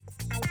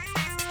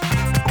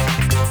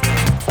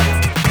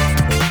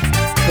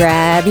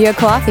Grab your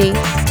coffee.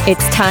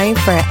 It's time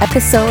for an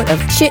episode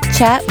of Chit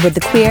Chat with the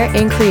Queer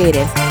and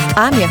Creative.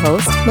 I'm your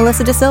host,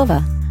 Melissa Da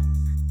Silva.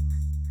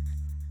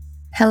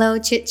 Hello,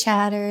 Chit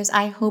Chatters.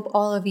 I hope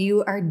all of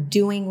you are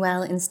doing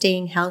well and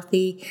staying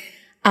healthy.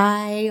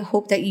 I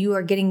hope that you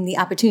are getting the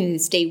opportunity to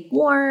stay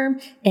warm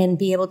and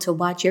be able to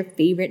watch your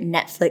favorite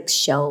Netflix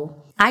show.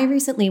 I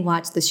recently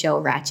watched the show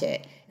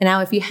Ratched. And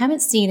now, if you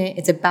haven't seen it,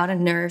 it's about a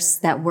nurse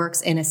that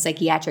works in a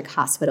psychiatric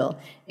hospital.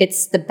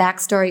 It's the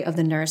backstory of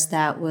the nurse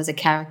that was a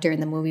character in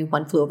the movie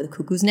One Flew Over the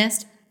Cuckoo's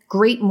Nest.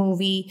 Great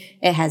movie.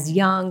 It has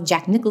young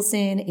Jack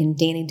Nicholson and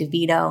Danny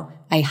DeVito.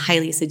 I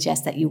highly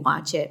suggest that you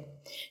watch it.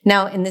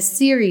 Now, in the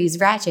series,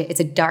 Ratched, it's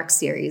a dark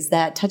series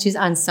that touches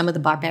on some of the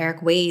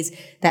barbaric ways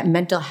that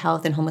mental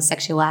health and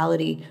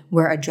homosexuality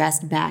were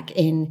addressed back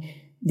in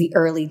the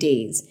early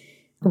days.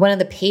 One of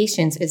the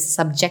patients is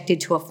subjected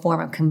to a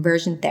form of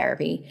conversion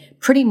therapy,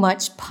 pretty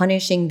much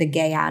punishing the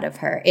gay out of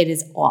her. It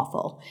is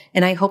awful.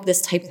 And I hope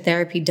this type of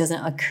therapy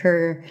doesn't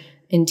occur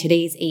in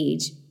today's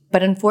age.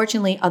 But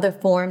unfortunately, other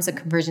forms of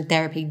conversion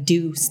therapy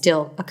do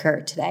still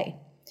occur today.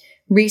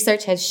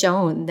 Research has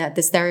shown that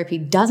this therapy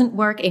doesn't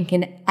work and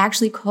can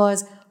actually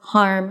cause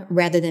harm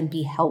rather than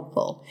be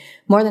helpful.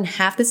 More than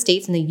half the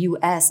states in the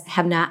U.S.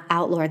 have not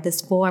outlawed this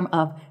form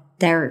of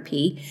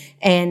therapy.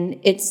 And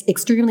it's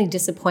extremely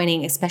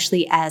disappointing,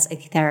 especially as a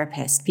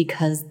therapist,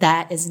 because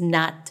that is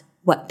not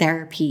what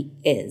therapy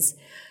is.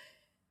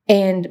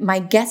 And my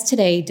guest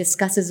today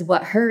discusses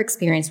what her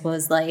experience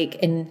was like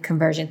in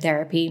conversion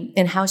therapy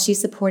and how she's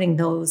supporting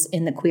those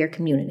in the queer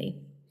community.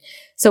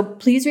 So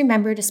please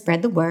remember to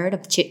spread the word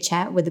of Chit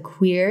Chat with the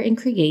Queer and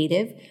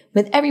Creative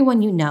with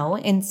everyone you know,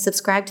 and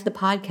subscribe to the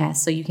podcast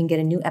so you can get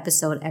a new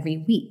episode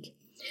every week.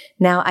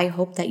 Now, I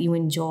hope that you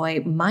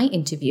enjoy my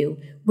interview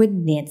with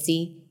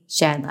Nancy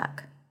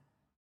Shadlock.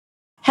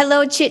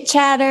 Hello, Chit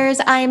Chatters.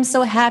 I am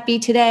so happy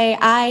today.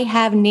 I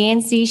have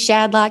Nancy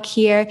Shadlock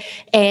here,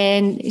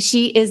 and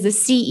she is the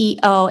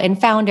CEO and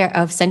founder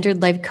of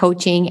Centered Life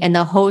Coaching and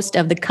the host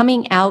of the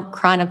Coming Out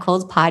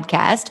Chronicles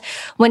podcast.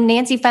 When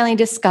Nancy finally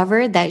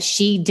discovered that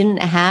she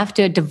didn't have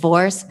to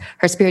divorce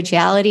her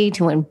spirituality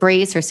to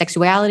embrace her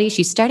sexuality,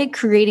 she started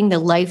creating the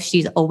life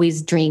she's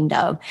always dreamed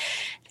of.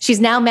 She's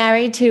now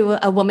married to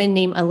a woman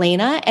named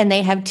Elena, and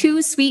they have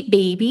two sweet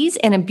babies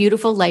and a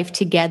beautiful life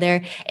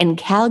together in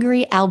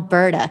Calgary,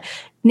 Alberta.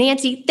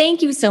 Nancy,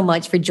 thank you so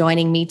much for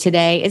joining me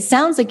today. It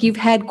sounds like you've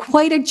had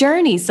quite a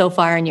journey so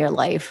far in your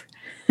life.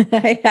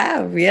 I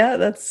have. Yeah,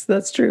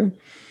 that's true.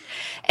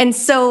 And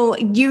so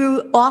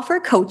you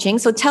offer coaching.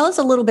 So tell us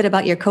a little bit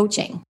about your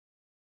coaching.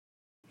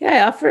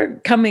 Yeah, I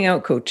offer coming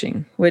out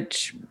coaching,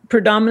 which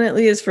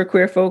predominantly is for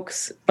queer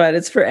folks, but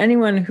it's for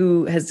anyone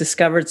who has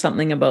discovered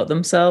something about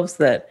themselves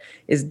that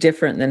is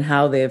different than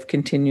how they have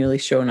continually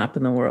shown up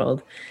in the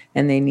world.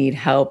 And they need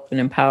help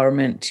and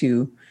empowerment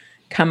to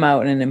come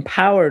out in an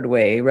empowered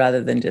way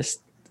rather than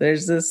just,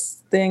 there's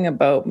this thing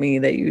about me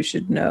that you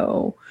should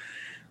know.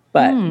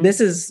 But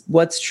this is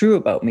what's true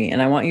about me.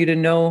 And I want you to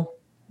know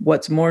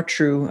what's more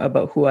true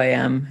about who I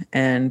am.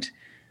 And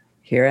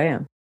here I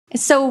am.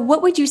 So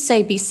what would you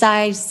say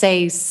besides,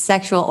 say,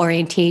 sexual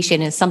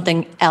orientation is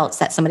something else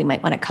that somebody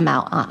might want to come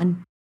out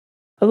on?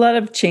 A lot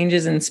of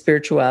changes in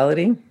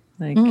spirituality,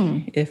 like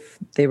if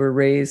they were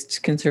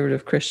raised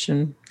conservative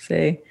Christian,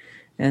 say,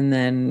 and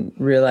then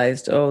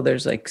realized, oh,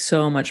 there's like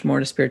so much more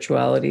to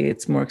spirituality.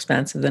 It's more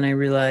expansive than I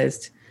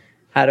realized.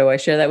 How do I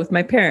share that with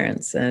my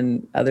parents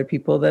and other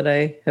people that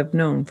I have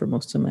known for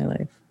most of my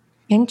life?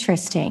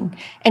 Interesting.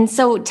 And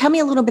so tell me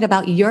a little bit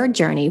about your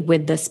journey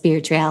with the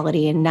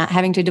spirituality and not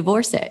having to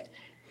divorce it.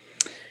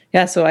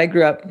 Yeah, so I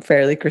grew up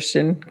fairly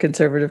Christian,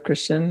 conservative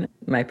Christian.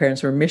 My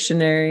parents were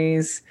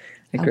missionaries.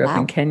 I grew up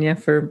in Kenya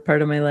for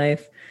part of my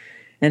life.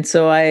 And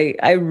so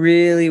I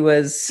really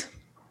was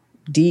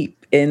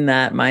deep in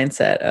that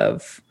mindset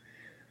of,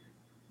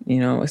 you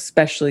know,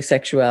 especially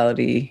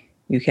sexuality.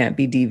 You can't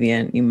be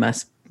deviant. You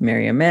must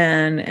marry a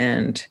man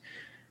and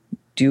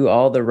do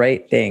all the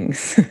right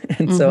things.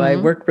 And so I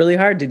worked really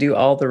hard to do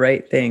all the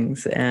right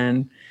things,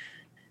 and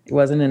it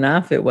wasn't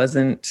enough. It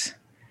wasn't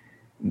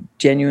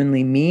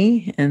genuinely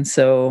me. And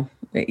so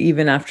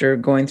even after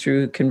going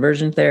through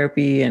conversion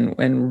therapy and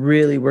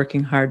really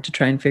working hard to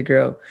try and figure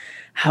out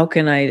how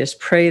can I just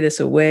pray this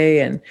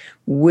away and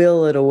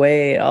will it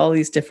away, all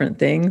these different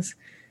things,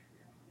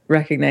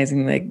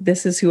 recognizing like,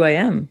 this is who I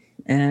am.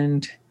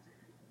 And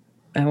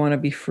I want to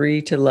be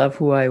free to love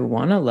who I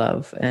want to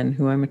love and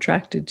who I'm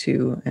attracted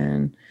to.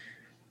 And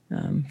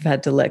I've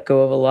had to let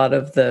go of a lot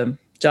of the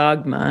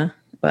dogma,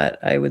 but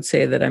I would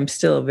say that I'm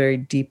still a very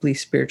deeply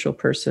spiritual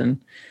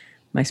person.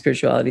 My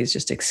spirituality has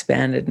just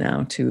expanded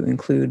now to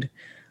include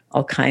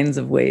all kinds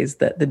of ways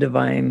that the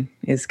divine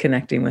is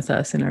connecting with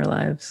us in our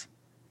lives.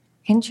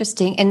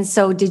 Interesting. And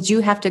so did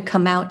you have to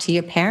come out to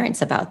your parents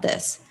about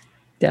this?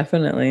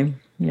 Definitely.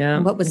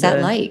 Yeah. What was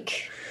that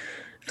like?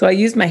 So I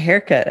used my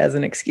haircut as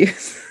an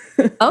excuse.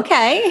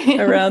 Okay.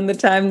 Around the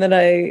time that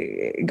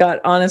I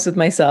got honest with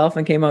myself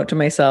and came out to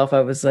myself,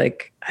 I was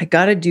like, I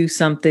got to do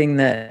something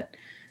that,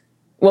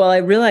 well, I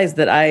realized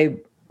that I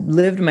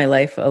lived my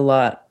life a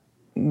lot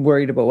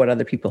worried about what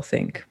other people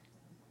think.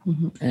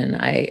 And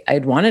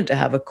I'd wanted to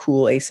have a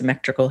cool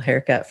asymmetrical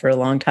haircut for a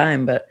long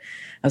time, but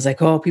I was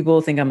like, oh, people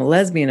will think I'm a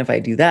lesbian if I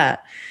do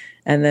that.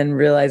 And then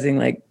realizing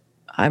like,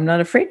 I'm not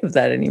afraid of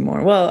that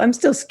anymore. Well, I'm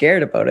still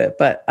scared about it,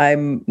 but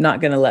I'm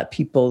not going to let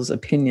people's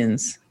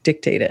opinions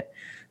dictate it.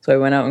 So I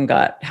went out and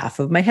got half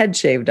of my head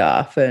shaved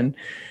off and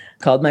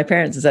called my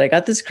parents and said, I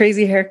got this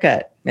crazy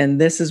haircut and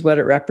this is what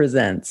it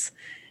represents.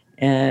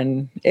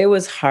 And it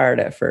was hard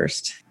at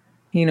first.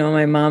 You know,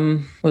 my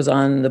mom was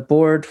on the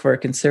board for a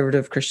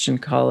conservative Christian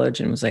college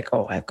and was like,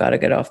 oh, I've got to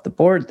get off the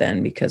board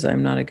then because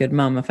I'm not a good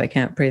mom if I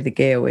can't pray the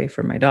gay away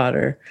from my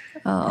daughter.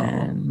 Oh.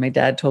 And my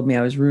dad told me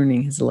I was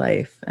ruining his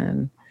life.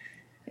 And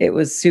it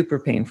was super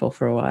painful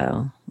for a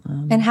while.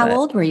 And how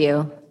old were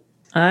you?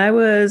 I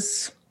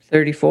was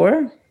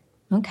 34.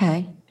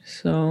 Okay.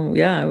 So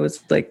yeah, I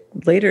was like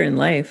later in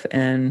life,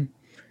 and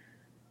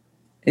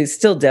it's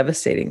still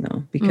devastating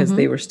though, because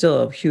they were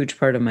still a huge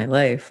part of my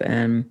life.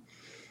 And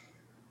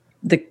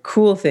the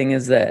cool thing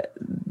is that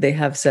they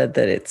have said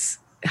that it's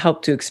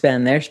helped to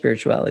expand their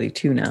spirituality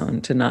too now,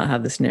 and to not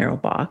have this narrow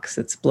box.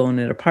 It's blown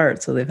it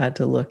apart. So they've had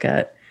to look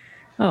at,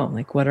 oh,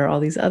 like what are all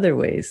these other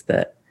ways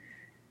that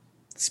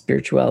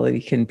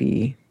spirituality can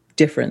be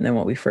different than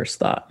what we first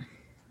thought.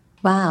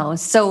 Wow.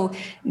 So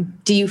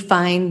do you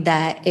find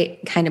that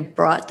it kind of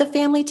brought the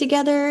family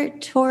together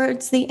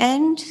towards the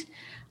end?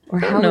 Or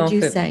how would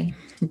you say?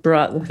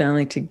 Brought the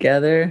family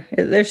together.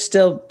 There's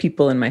still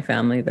people in my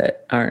family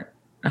that aren't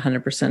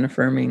 100%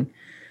 affirming.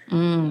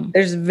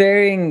 There's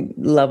varying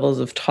levels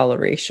of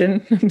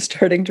toleration. I'm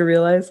starting to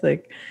realize,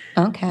 like,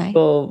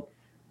 people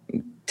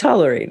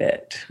tolerate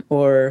it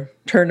or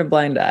turn a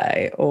blind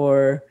eye,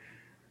 or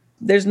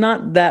there's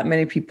not that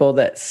many people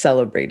that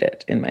celebrate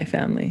it in my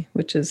family,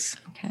 which is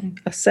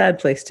a sad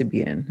place to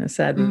be in, a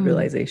sad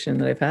realization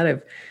that I've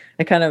had.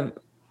 I kind of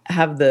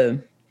have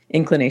the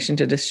inclination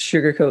to just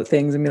sugarcoat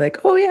things and be like,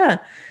 oh yeah,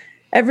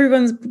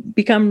 everyone's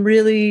become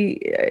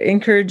really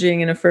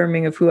encouraging and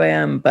affirming of who I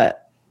am.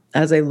 But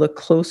as I look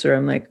closer,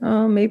 I'm like,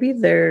 oh, maybe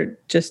they're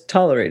just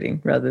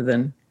tolerating rather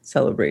than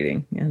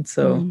celebrating. And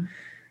so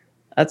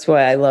that's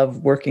why I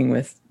love working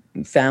with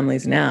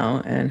families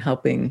now and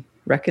helping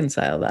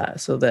reconcile that,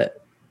 so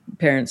that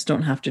parents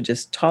don't have to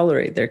just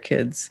tolerate their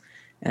kids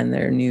and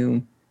their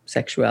new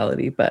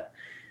sexuality, but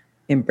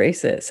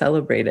embrace it,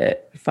 celebrate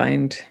it,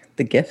 find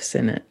the gifts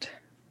in it.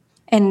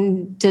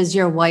 And does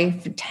your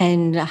wife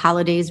attend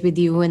holidays with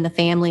you and the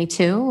family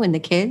too, and the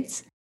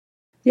kids?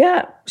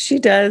 Yeah, she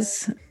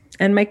does.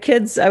 And my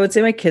kids, I would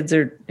say my kids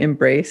are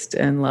embraced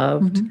and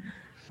loved.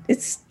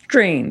 It's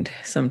strained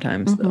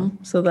sometimes though.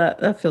 So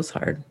that feels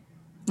hard.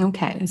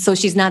 Okay. So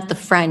she's not the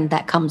friend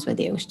that comes with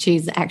you.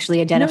 She's actually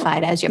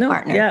identified as your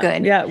partner. Yeah,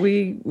 good. Yeah,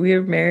 we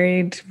are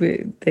married.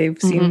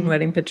 They've seen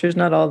wedding pictures.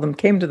 Not all of them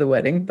came to the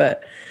wedding,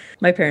 but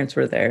my parents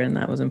were there, and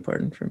that was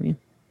important for me.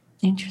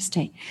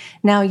 Interesting.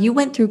 Now, you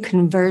went through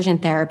conversion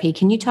therapy.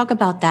 Can you talk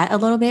about that a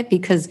little bit?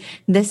 Because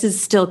this is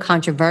still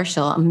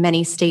controversial.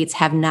 Many states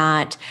have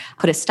not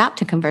put a stop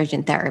to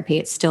conversion therapy.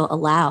 It's still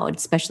allowed,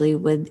 especially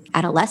with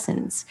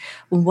adolescents.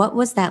 What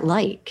was that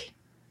like?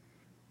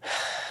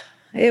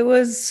 It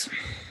was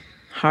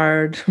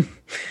hard.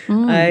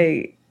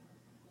 I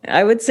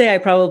would say I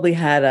probably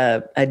had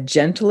a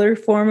gentler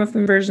form of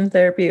conversion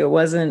therapy. It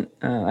wasn't,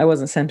 I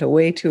wasn't sent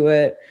away to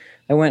it.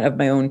 I went of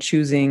my own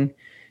choosing.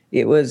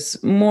 It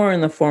was more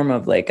in the form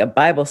of like a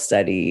Bible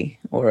study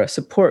or a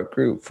support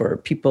group for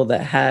people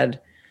that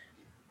had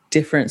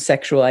different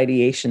sexual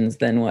ideations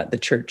than what the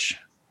church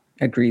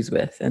agrees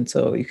with. And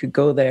so you could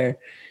go there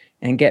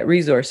and get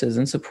resources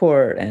and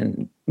support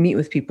and meet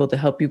with people to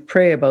help you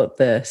pray about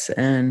this,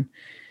 and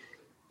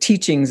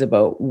teachings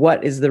about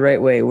what is the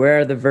right way. Where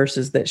are the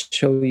verses that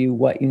show you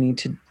what you need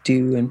to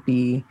do and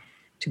be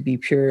to be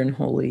pure and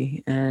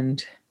holy?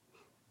 And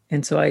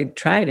so I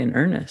tried in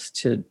earnest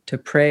to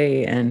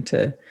pray and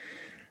to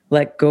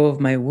let go of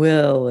my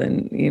will,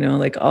 and, you know,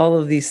 like all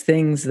of these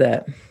things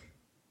that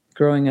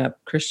growing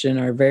up Christian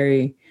are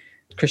very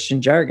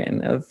Christian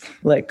jargon of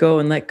let go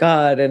and let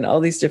God and all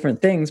these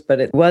different things, but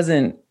it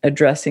wasn't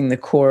addressing the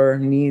core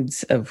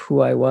needs of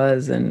who I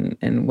was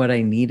and what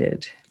I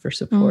needed for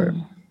support.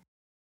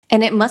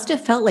 And it must have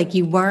felt like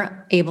you weren't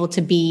able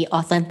to be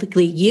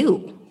authentically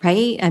you,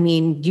 right? I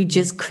mean, you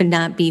just could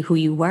not be who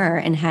you were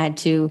and had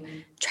to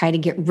try to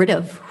get rid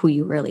of who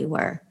you really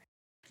were.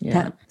 Yeah.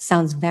 That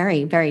sounds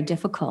very, very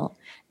difficult.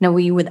 Now,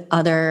 were you with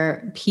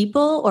other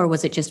people, or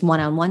was it just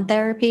one-on-one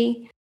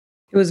therapy?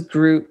 It was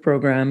group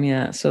program,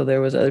 yeah. So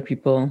there was other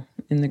people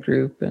in the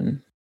group,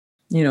 and,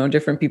 you know,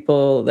 different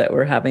people that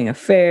were having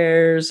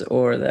affairs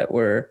or that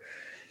were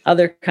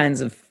other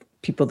kinds of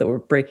people that were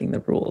breaking the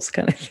rules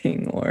kind of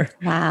thing, or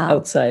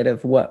outside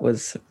of what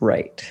was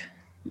right.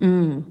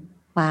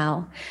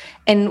 Wow.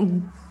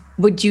 And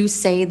would you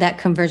say that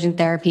conversion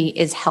therapy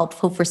is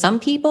helpful for some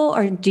people,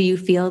 or do you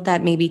feel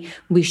that maybe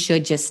we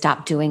should just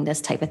stop doing this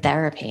type of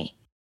therapy?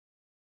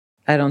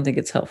 I don't think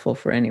it's helpful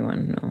for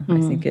anyone, no. I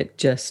think it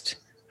just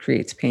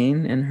creates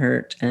pain and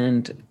hurt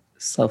and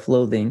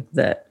self-loathing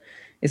that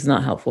is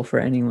not helpful for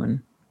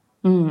anyone.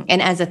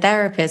 And as a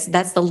therapist,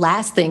 that's the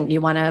last thing you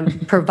want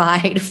to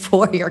provide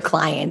for your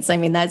clients. I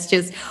mean, that's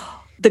just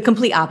the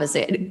complete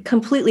opposite,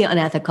 completely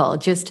unethical.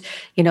 Just,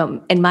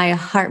 and my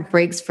heart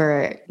breaks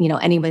for,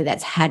 anybody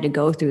that's had to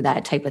go through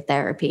that type of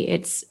therapy.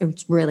 It's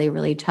really,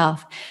 really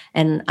tough.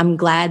 And I'm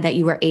glad that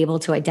you were able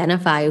to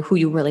identify who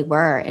you really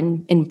were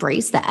and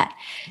embrace that.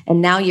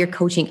 And now you're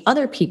coaching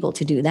other people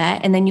to do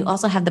that. And then you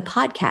also have the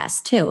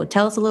podcast too.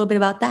 Tell us a little bit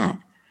about that.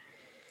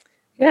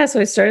 Yeah,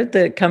 so I started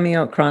the Coming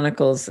Out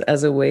Chronicles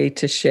as a way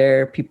to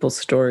share people's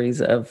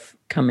stories of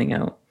coming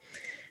out.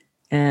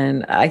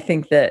 And I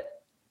think that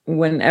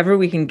whenever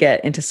we can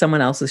get into someone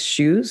else's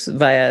shoes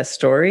via a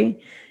story,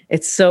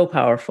 it's so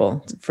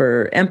powerful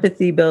for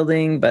empathy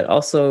building, but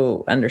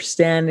also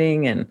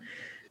understanding and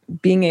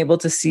being able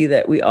to see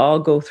that we all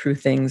go through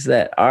things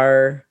that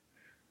are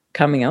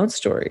coming out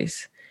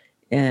stories.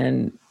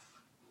 And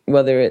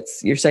whether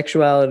it's your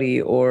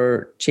sexuality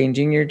or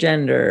changing your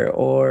gender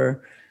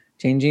or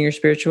changing your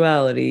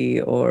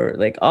spirituality or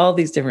like all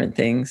these different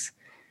things,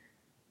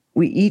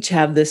 we each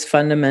have this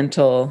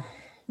fundamental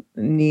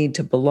need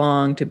to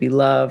belong, to be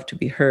loved, to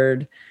be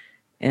heard.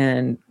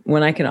 And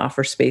when I can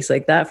offer space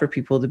like that for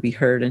people to be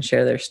heard and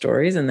share their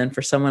stories, and then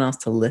for someone else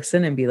to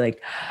listen and be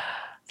like,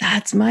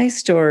 that's my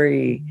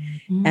story.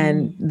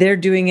 And they're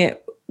doing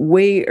it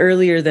way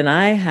earlier than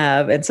I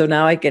have. And so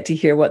now I get to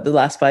hear what the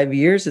last 5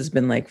 years has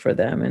been like for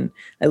them. And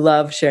I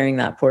love sharing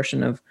that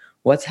portion of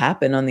what's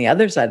happened on the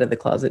other side of the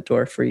closet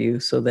door for you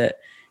so that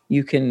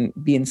you can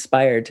be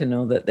inspired to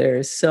know that there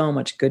is so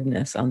much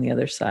goodness on the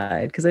other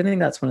side. Because I think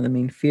that's one of the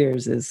main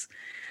fears is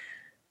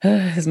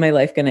my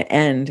life going to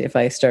end if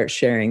I start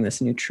sharing this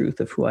new truth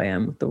of who I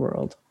am with the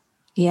world?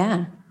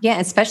 Yeah. Yeah.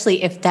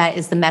 Especially if that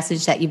is the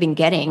message that you've been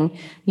getting,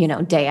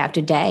 day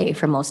after day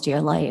for most of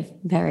your life.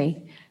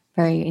 Very,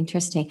 very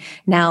interesting.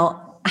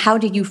 Now, how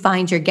do you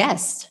find your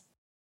guests?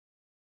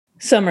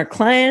 Some are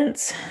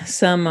clients,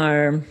 some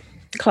are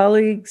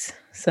colleagues,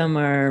 some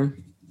are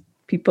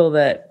people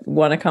that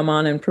want to come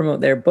on and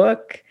promote their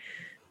book.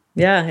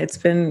 Yeah, it's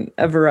been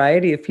a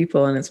variety of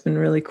people, and it's been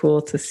really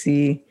cool to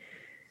see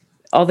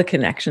all the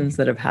connections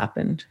that have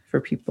happened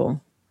for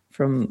people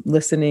from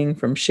listening,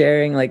 from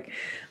sharing. Like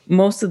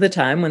most of the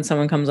time when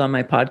someone comes on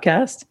my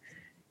podcast,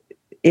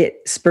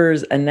 it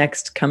spurs a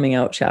next coming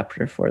out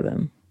chapter for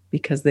them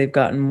because they've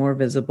gotten more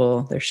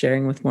visible. They're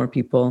sharing with more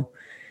people.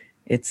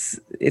 It's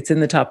in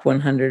the top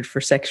 100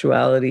 for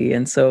sexuality.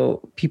 And so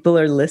people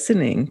are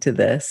listening to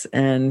this,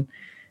 and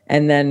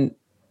then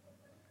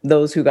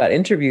those who got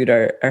interviewed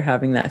are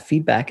having that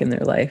feedback in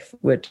their life,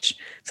 which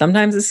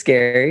sometimes is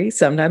scary,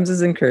 sometimes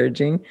is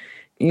encouraging.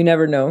 You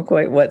never know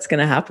quite what's going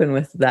to happen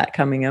with that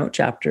coming out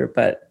chapter,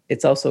 but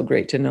it's also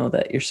great to know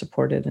that you're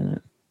supported in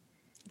it.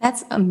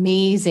 That's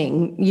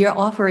amazing. You're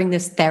offering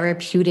this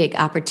therapeutic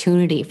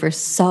opportunity for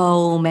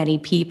so many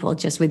people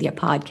just with your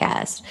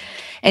podcast.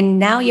 And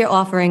now you're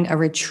offering a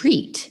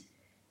retreat.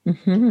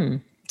 Mm-hmm.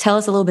 Tell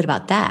us a little bit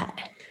about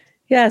that.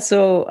 Yeah,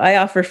 so I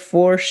offer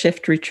 4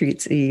 shift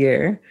retreats a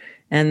year.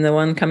 And the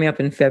one coming up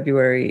in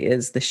February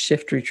is the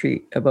shift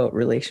retreat about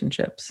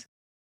relationships.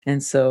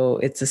 And so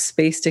it's a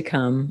space to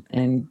come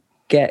and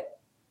get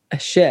a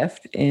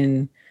shift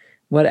in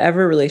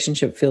whatever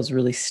relationship feels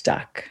really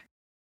stuck,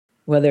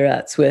 whether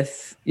that's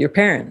with your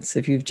parents,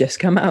 if you've just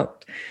come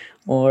out,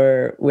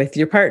 or with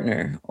your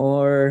partner,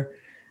 or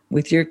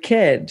with your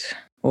kid,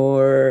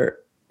 or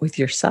with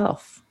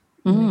yourself.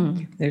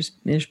 Like,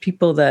 there's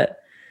people that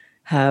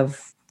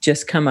have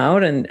just come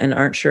out and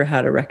aren't sure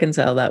how to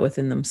reconcile that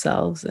within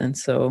themselves. And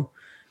so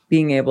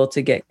being able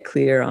to get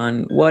clear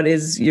on what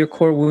is your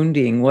core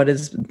wounding, what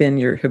has been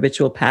your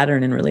habitual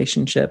pattern in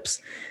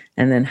relationships,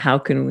 and then how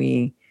can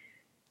we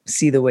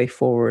see the way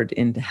forward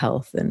into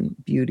health and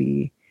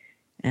beauty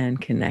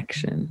and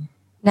connection.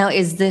 Now,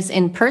 is this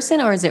in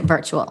person or is it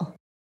virtual?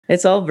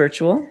 It's all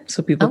virtual,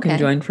 so people can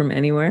join from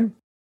anywhere.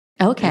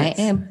 Okay.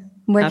 And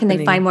where can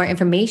they find more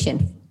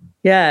information?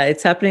 Yeah,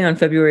 it's happening on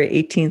February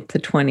 18th to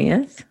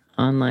 20th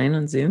online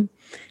on Zoom.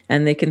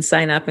 And they can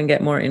sign up and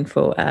get more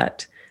info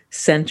at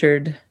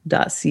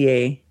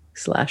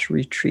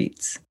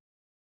centered.ca/retreats.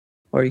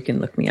 Or you can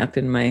look me up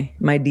in my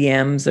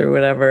DMs or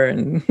whatever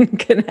and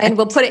connect. And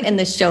we'll put it in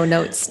the show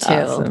notes too.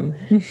 Awesome.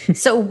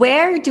 So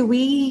where do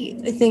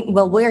you think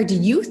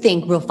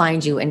we'll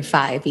find you in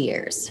 5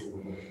 years?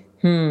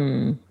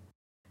 In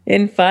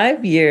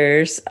 5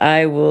 years,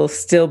 I will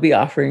still be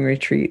offering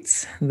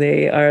retreats.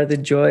 They are the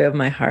joy of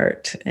my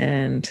heart.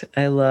 And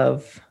I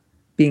love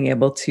being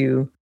able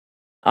to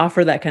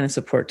offer that kind of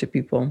support to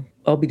people.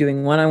 I'll be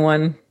doing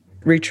one-on-one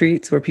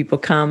retreats where people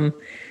come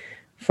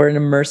for an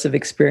immersive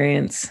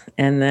experience.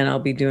 And then I'll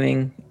be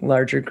doing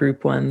larger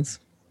group ones.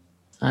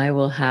 I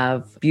will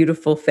have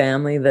beautiful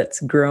family that's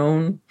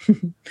grown. I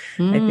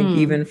think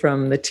even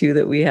from the 2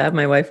 that we have,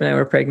 my wife and I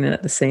were pregnant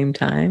at the same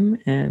time.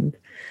 And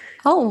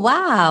oh,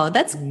 wow.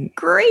 That's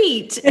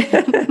great.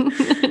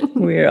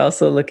 we are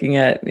also looking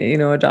at,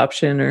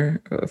 adoption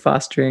or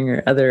fostering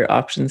or other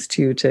options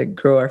too, to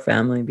grow our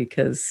family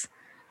because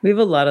we have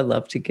a lot of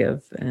love to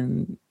give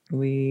and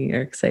we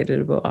are excited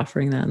about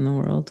offering that in the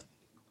world.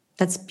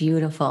 That's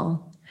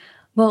beautiful.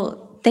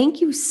 Well,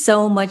 thank you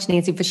so much,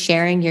 Nancy, for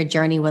sharing your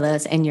journey with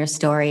us and your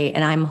story.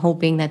 And I'm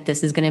hoping that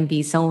this is going to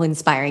be so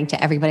inspiring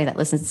to everybody that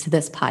listens to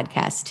this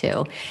podcast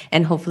too.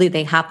 And hopefully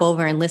they hop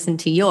over and listen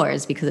to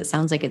yours, because it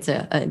sounds like it's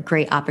a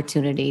great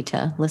opportunity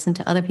to listen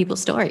to other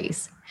people's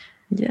stories.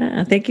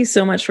 Yeah. Thank you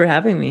so much for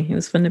having me. It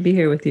was fun to be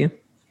here with you.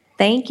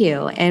 Thank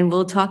you. And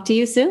we'll talk to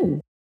you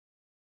soon.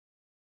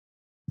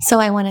 So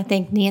I want to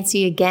thank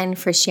Nancy again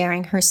for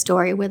sharing her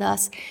story with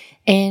us.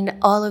 And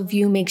all of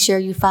you, make sure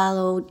you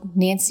follow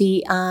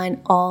Nancy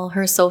on all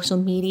her social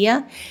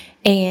media.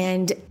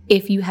 And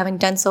if you haven't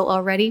done so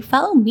already,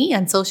 follow me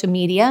on social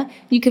media.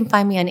 You can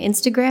find me on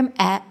Instagram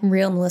at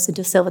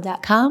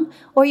realmelissadesilva.com,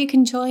 or you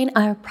can join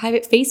our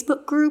private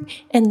Facebook group,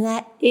 and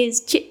that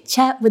is Chit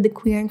Chat with the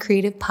Queer and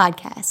Creative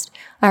Podcast.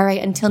 All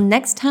right, until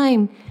next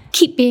time,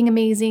 keep being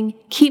amazing,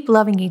 keep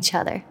loving each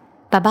other.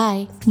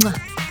 Bye-bye.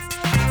 Mwah.